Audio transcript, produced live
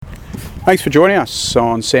Thanks for joining us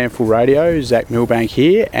on SANFL Radio. Zach Milbank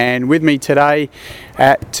here, and with me today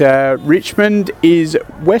at Richmond is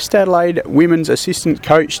West Adelaide women's assistant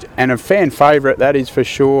coach and a fan favourite, that is for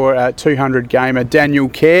sure, 200 gamer Danielle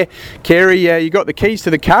Kerr. Kerry, you got the keys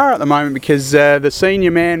to the car at the moment because the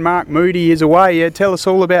senior man Mark Moody is away. Tell us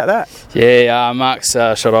all about that. Yeah, Mark's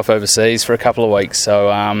shot off overseas for a couple of weeks, so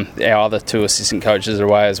our other two assistant coaches are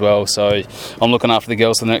away as well. So I'm looking after the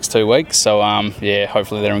girls for the next 2 weeks. So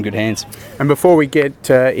hopefully they're in good hands. And before we get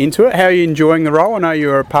into it, how are you enjoying the role? I know you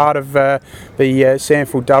were a part of the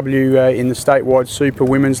SANFL W in the statewide Super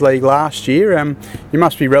Women's League last year. You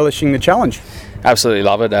must be relishing the challenge. Absolutely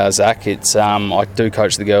love it, Zach. It's I do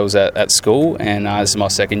coach the girls at school, and this is my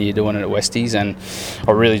second year doing it at Westies, and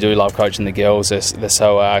I really do love coaching the girls. They're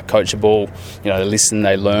so coachable. You know, they listen,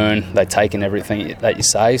 they learn, they take in everything that you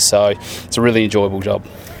say. So it's a really enjoyable job.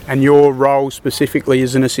 And your role specifically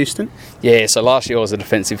as an assistant? Yeah, so last year I was a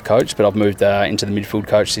defensive coach, but I've moved into the midfield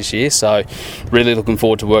coach this year. So really looking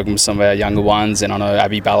forward to working with some of our younger ones. And I know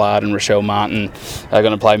Abby Ballard and Rochelle Martin are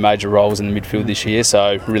going to play major roles in the midfield this year.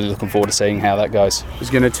 So really looking forward to seeing how that goes. I was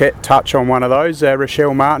going to touch on one of those.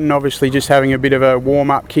 Rochelle Martin obviously just having a bit of a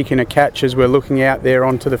warm-up kick and a catch as we're looking out there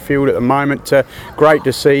onto the field at the moment. Great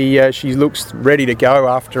to see she looks ready to go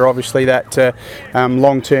after obviously that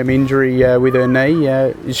long-term injury with her knee.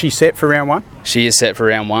 Is she set for round one? She is set for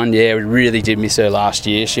round one, yeah. We really did miss her last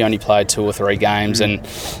year. She only played 2 or 3 games and,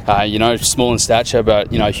 small in stature,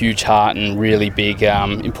 but, huge heart and really big,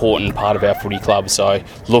 important part of our footy club. So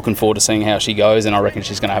looking forward to seeing how she goes, and I reckon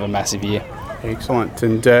she's going to have a massive year. Excellent.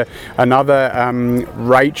 And another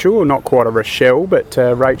Rachel, not quite a Rochelle, but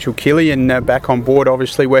Rachel Killian back on board,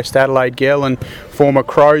 obviously West Adelaide girl and former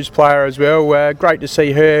Crows player as well. Great to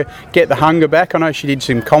see her get the hunger back. I know she did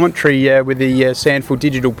some commentary with the SANFL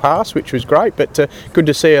Digital Pass, which was great, but good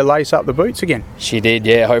to see her lace up the boots again. She did,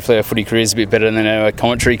 yeah. Hopefully her footy career is a bit better than her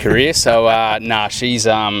commentary career. So,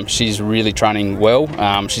 she's really training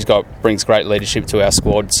well. She's brings great leadership to our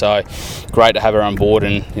squad, so great to have her on board,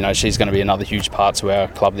 and she's going to be another huge part to our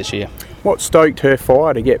club this year. What stoked her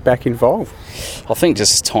fire to get back involved? I think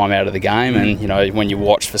just time out of the game, and when you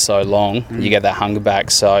watch for so long, you get that hunger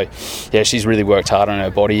back. So yeah, she's really worked hard on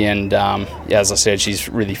her body, and as I said, she's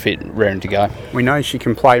really fit, raring to go. We know she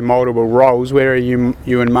can play multiple roles. Where are you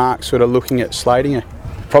and Mark sort of looking at slating her?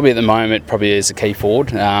 Probably at the moment, probably as a key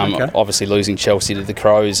forward. Okay. Obviously losing Chelsea to the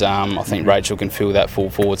Crows, I think Rachel can fill that full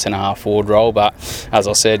forward, centre-half forward role. But as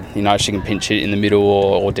I said, she can pinch it in the middle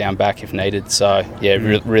or down back if needed. So yeah,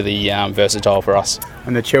 really versatile for us.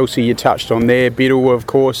 And the Chelsea you touched on there, Biddle, of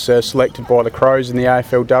course, selected by the Crows in the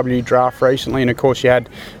AFLW draft recently, and of course you had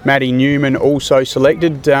Maddie Newman also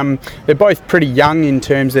selected. They're both pretty young in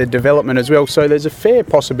terms of their development as well, so there's a fair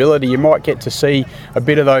possibility you might get to see a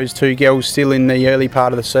bit of those two girls still in the early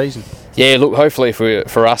part of the season. Yeah, look, hopefully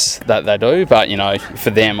for us that they do, but for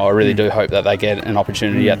them I really do hope that they get an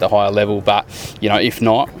opportunity at the higher level. But if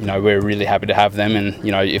not, we're really happy to have them, and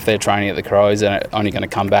if they're training at the Crows, they're only going to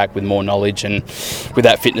come back with more knowledge and with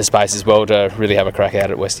that fitness base as well to really have a crack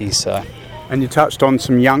out at Westies. So. And you touched on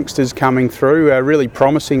some youngsters coming through, really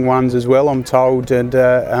promising ones as well, I'm told,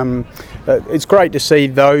 and it's great to see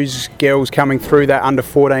those girls coming through that under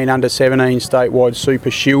 14, under 17 statewide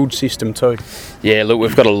Super Shield system too. Yeah, look,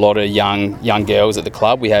 we've got a lot of young girls at the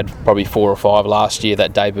club. We had probably 4 or 5 last year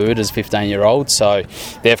that debuted as 15-year-olds, so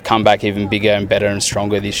they've come back even bigger and better and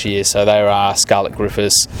stronger this year. So there are Scarlett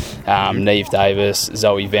Griffiths, Neve Davis,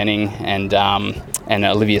 Zoe Venning, and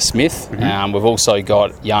Olivia Smith. We've also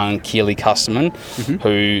got young Keely Custerman,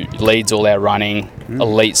 who leads all our running,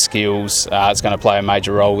 elite skills. It's going to play a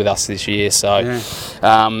major role with us this year. So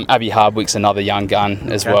Abby Hardwick's another young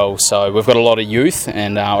gun as well. So we've got a lot of youth,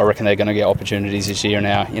 and I reckon they're going to get opportunities this year in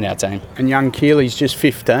our team. And young Keely's just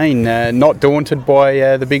 15, not daunted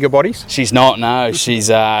by the bigger bodies? She's not, no. She's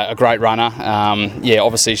a great runner.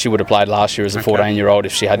 Obviously she would have played last year as a 14-year-old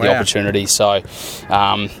if she had the opportunity. So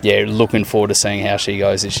looking forward to seeing how she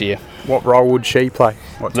goes this year. What role would she play?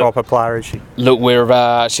 What type of player is she? Look,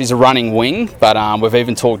 she's a running wing, but we've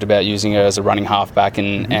even talked about using her as a running halfback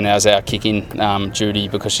and as our kicking duty,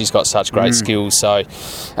 because she's got such great skills. So,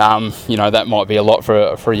 that might be a lot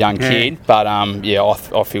for a young kid, but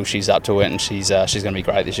I feel she's up to it, and she's going to be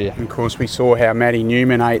great this year. And of course, we saw how Maddie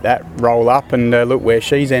Newman ate that roll up, and look where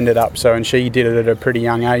she's ended up. So, and she did it at a pretty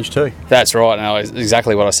young age too. That's right. And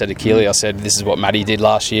exactly what I said to Keely. I said, this is what Maddie did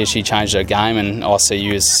last year. She changed her game, and I see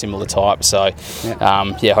you as a similar type. So,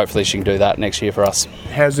 hopefully she can do that next year for us.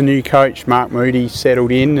 How's the new coach, Mark Moody, he's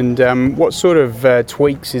settled in, and what sort of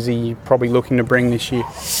tweaks is he probably looking to bring this year?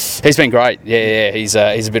 He's been great. Yeah. He's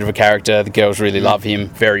a bit of a character. The girls really love him.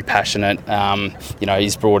 Very passionate.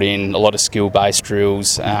 He's brought in a lot of skill-based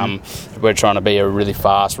drills. We're trying to be a really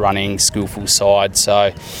fast running, skillful side.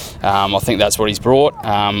 So I think that's what he's brought.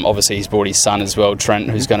 Obviously, he's brought his son as well, Trent,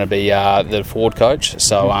 who's going to be the forward coach.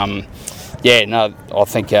 So I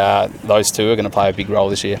think those two are going to play a big role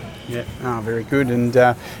this year. Yeah, very good. And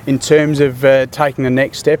in terms of taking the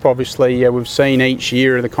next step, obviously we've seen each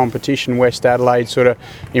year of the competition West Adelaide sort of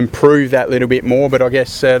improve that little bit more, but I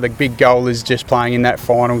guess the big goal is just playing in that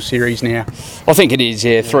final series now. I think it is,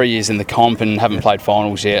 yeah. 3 years in the comp and haven't played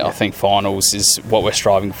finals yet. I think finals is what we're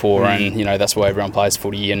striving for, and that's why everyone plays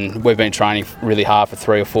footy, and we've been training really hard for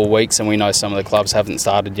 3 or 4 weeks, and we know some of the clubs haven't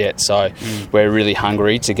started yet, so we're really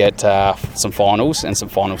hungry to get some finals and some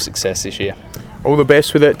final success this year. All the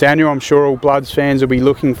best with it, Daniel. I'm sure all Bloods fans will be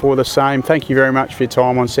looking for the same. Thank you very much for your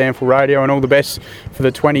time on SANFL Radio, and all the best for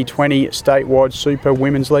the 2020 statewide Super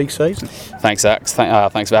Women's League season. Thanks, Zach.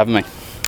 Thanks for having me.